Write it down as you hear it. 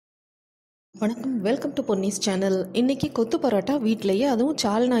வணக்கம், welcome to Ponnis channel. இன்றைக்கி கொத்து பரோட்டா வீட்டிலையே, அதுவும்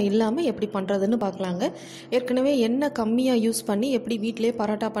சால்னா இல்லாமல் எப்படி பண்ணுறதுன்னு பார்க்கலாங்க. ஏற்கனவே எண்ணெய் கம்மியாக யூஸ் பண்ணி எப்படி வீட்டிலே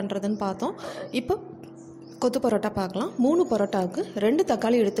பரோட்டா பண்ணுறதுன்னு பார்த்தோம். இப்போ கொத்து பரோட்டா பார்க்கலாம். 3 பரோட்டாவுக்கு 2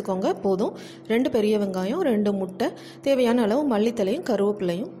 தக்காளி எடுத்துக்கோங்க போதும். 2 பெரிய வெங்காயம், 2 முட்டை, தேவையான அளவு மல்லித்தலையும்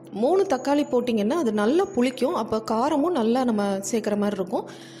கருவேப்பிலையும். 3 தக்காளி போட்டிங்கன்னா அது நல்லா புளிக்கும், அப்போ காரமும் நல்லா நம்ம சேர்க்குற மாதிரி இருக்கும்.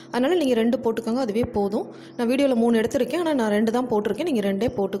 அதனால் நீங்கள் 2 போட்டுக்கோங்க, அதுவே போதும். நான் வீடியோவில் 3 எடுத்திருக்கேன், ஆனால் நான் 2 தான் போட்டிருக்கேன். நீங்கள்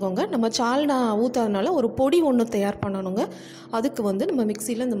 2 போட்டுக்கோங்க. நம்ம சால்னா ஊற்றாதனால ஒரு பொடி ஒன்று தயார் பண்ணணுங்க. அதுக்கு நம்ம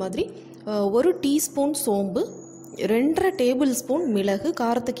மிக்சியில் இந்த மாதிரி 1 டீஸ்பூன் சோம்பு, 2.5 டேபிள் ஸ்பூன் மிளகு,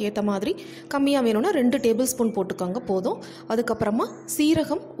 காரத்துக்கு ஏற்ற மாதிரி கம்மியாக வேணும்னா 2 டேபிள் ஸ்பூன் போட்டுக்கோங்க போதும். அதுக்கப்புறமா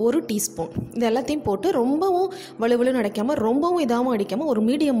சீரகம் 1 டீஸ்பூன். இது எல்லாத்தையும் போட்டு ரொம்பவும் வலுவலுன்னு அடிக்காமல் ரொம்பவும் இதாகவும் அடிக்காமல் ஒரு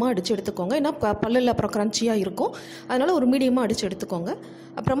மீடியமாக அடித்து எடுத்துக்கோங்க. ஏன்னா பல்லில் அப்புறம் க்ரன்ச்சியாக இருக்கும், அதனால் ஒரு மீடியமாக அடித்து எடுத்துக்கோங்க.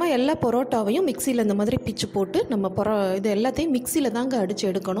 அப்புறமா எல்லா பரோட்டாவையும் மிக்சியில் இந்த மாதிரி பிச்சு போட்டு நம்ம இது எல்லாத்தையும் மிக்சியில் தாங்க அடித்து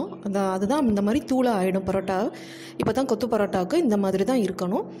எடுக்கணும். அதுதான் இந்த மாதிரி தூளாக ஆகிடும் பரோட்டா. இப்போ தான் கொத்து பரோட்டாவுக்கு இந்த மாதிரி தான்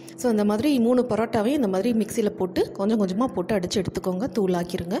இருக்கணும். ஸோ இந்த மாதிரி 3 பரோட்டாவையும் இந்த மாதிரி மிக்சியில் போட்டு கொஞ்சம் கொஞ்சமாக போட்டு அடித்து எடுத்துக்கோங்க,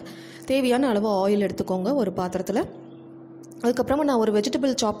 தூளாக்கிடுங்க. தேவையான அளவு ஆயில் எடுத்துக்கோங்க ஒரு பாத்திரத்தில். அதுக்கப்புறமா நான் ஒரு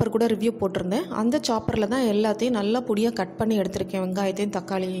வெஜிடபிள் சாப்பர் கூட ரிவ்யூ போட்டிருந்தேன். அந்த சாப்பரில் தான் எல்லாத்தையும் நல்லா பொடியாக கட் பண்ணி எடுத்திருக்கேன், வெங்காயத்தையும்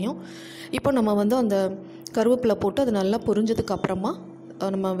தக்காளியையும். இப்போ நம்ம அந்த கருவேப்பிலை போட்டு அது நல்லா பொரிஞ்சதுக்கு அப்புறமா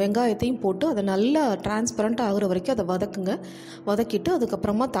நம்ம வெங்காயத்தையும் போட்டு அதை நல்லா டிரான்ஸ்பரண்ட் ஆகிற வரைக்கும் அதை வதக்கிட்டு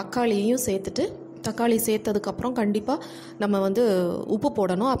அதுக்கப்புறமா தக்காளியையும் சேர்த்துட்டு, தக்காளி சேர்த்ததுக்கப்புறம் கண்டிப்பாக நம்ம உப்பு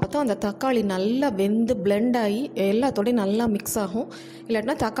போடணும். அப்போ தான் அந்த தக்காளி நல்லா வெந்து பிளெண்ட் ஆகி எல்லாத்தோடையும் நல்லா மிக்ஸ் ஆகும்.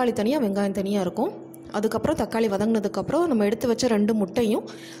 இல்லாட்டினா தக்காளி தனியாக வெங்காயம் தனியாக இருக்கும். அதுக்கப்புறம் தக்காளி வதங்கினதுக்கப்புறம் நம்ம எடுத்து வச்ச 2 முட்டையும்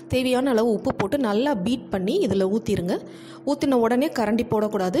தேவையான அளவு உப்பு போட்டு நல்லா பீட் பண்ணி இதில் ஊற்றிடுங்க. ஊற்றின உடனே கரண்டி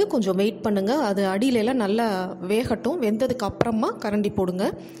போடக்கூடாது, கொஞ்சம் வெயிட் பண்ணுங்கள். அது அடியிலெல்லாம் நல்லா வேகட்டும். வெந்ததுக்கு அப்புறமா கரண்டி போடுங்க.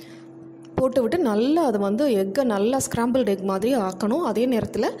 போட்டு விட்டு நல்லா அது எக்கை நல்லா ஸ்க்ராம்பிள்டு எக் மாதிரி ஆக்கணும். அதே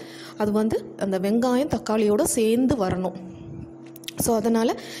நேரத்தில் அது அந்த வெங்காயம் தக்காளியோடு சேர்ந்து வரணும். ஸோ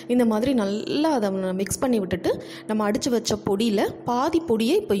அதனால் இந்த மாதிரி நல்லா அதை மிக்ஸ் பண்ணி விட்டுட்டு நம்ம அடித்து வச்ச பொடியில் பாதி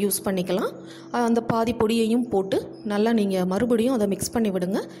பொடியை இப்போ யூஸ் பண்ணிக்கலாம். அந்த பாதி பொடியையும் போட்டு நல்லா நீங்கள் மறுபடியும் அதை மிக்ஸ் பண்ணி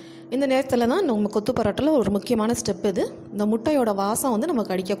விடுங்க. இந்த நேரத்தில் தான் நம்ம கொத்து பரோட்டாவில் ஒரு முக்கியமான ஸ்டெப் இது. இந்த முட்டையோட வாசம்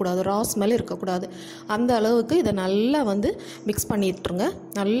நமக்கு அடிக்கக்கூடாது, ரா ஸ்மெல் இருக்கக்கூடாது. அந்த அளவுக்கு இதை நல்லா மிக்ஸ் பண்ணிட்டுருங்க.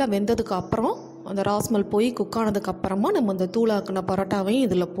 நல்லா வெந்ததுக்கு அப்புறம் அந்த ராஸ்மல் போய் குக் ஆனதுக்கப்புறமா நம்ம அந்த தூளாக்கின பரோட்டாவையும்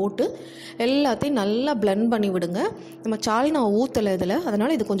இதில் போட்டு எல்லாத்தையும் நல்லா பிளெண்ட் பண்ணி விடுங்க. நம்ம சால்னா ஊற்றலை இதில்,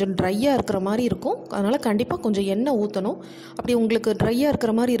 அதனால் இது கொஞ்சம் ட்ரையாக இருக்கிற மாதிரி இருக்கும். அதனால் கண்டிப்பாக கொஞ்சம் எண்ணெய் ஊற்றணும். அப்படி உங்களுக்கு ட்ரையாக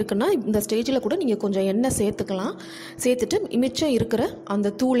இருக்கிற மாதிரி இருக்குன்னா இந்த ஸ்டேஜில் கூட நீங்கள் கொஞ்சம் எண்ணெய் சேர்த்துக்கலாம். சேர்த்துட்டு மிச்சம் இருக்கிற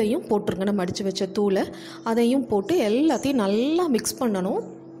அந்த தூளையும் போட்டுருங்க, நம்ம அடித்து வச்ச தூளை அதையும் போட்டு எல்லாத்தையும் நல்லா மிக்ஸ் பண்ணணும்.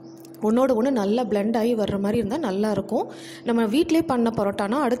 ஒன்றோடு ஒன்று நல்லா பிளெண்ட் ஆகி வர்ற மாதிரி இருந்தால் நல்லாயிருக்கும். நம்ம வீட்டிலே பண்ண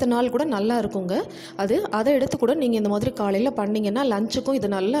பரோட்டானா அடுத்த நாள் கூட நல்லா இருக்குங்க. அதை எடுத்து கூட நீங்கள் இந்த மாதிரி காலையில் பண்ணிங்கன்னா லஞ்சுக்கும் இது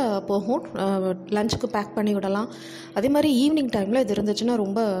நல்லா போகும். லஞ்சுக்கு பேக் பண்ணி விடலாம். அதே மாதிரி ஈவினிங் டைமில் இது இருந்துச்சுன்னா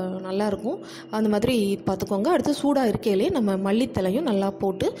ரொம்ப நல்லாயிருக்கும். அந்த மாதிரி பார்த்துக்கோங்க. அடுத்து சூடாக இருக்கையிலே நம்ம மல்லித்தலையும் நல்லா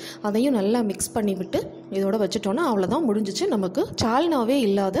போட்டு அதையும் நல்லா மிக்ஸ் பண்ணி விட்டு இதோட வச்சுட்டோன்னா அவ்வளோதான், முடிஞ்சிச்சு. நமக்கு சால்னாவே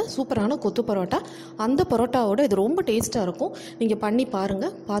இல்லாத சூப்பரான கொத்து பரோட்டா. அந்த பரோட்டாவோட இது ரொம்ப டேஸ்ட்டாக இருக்கும். நீங்கள் பண்ணி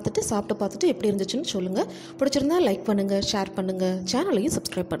பாருங்கள். சாப்பிட்டு பார்த்துட்டு எப்படி இருந்துச்சுன்னு சொல்லுங்கள். பிடிச்சிருந்தா லைக் பண்ணுங்கள், ஷேர் பண்ணுங்கள், சேனலையும்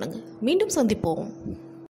சப்ஸ்கிரைப் பண்ணுங்கள். மீண்டும் சந்திப்போம்.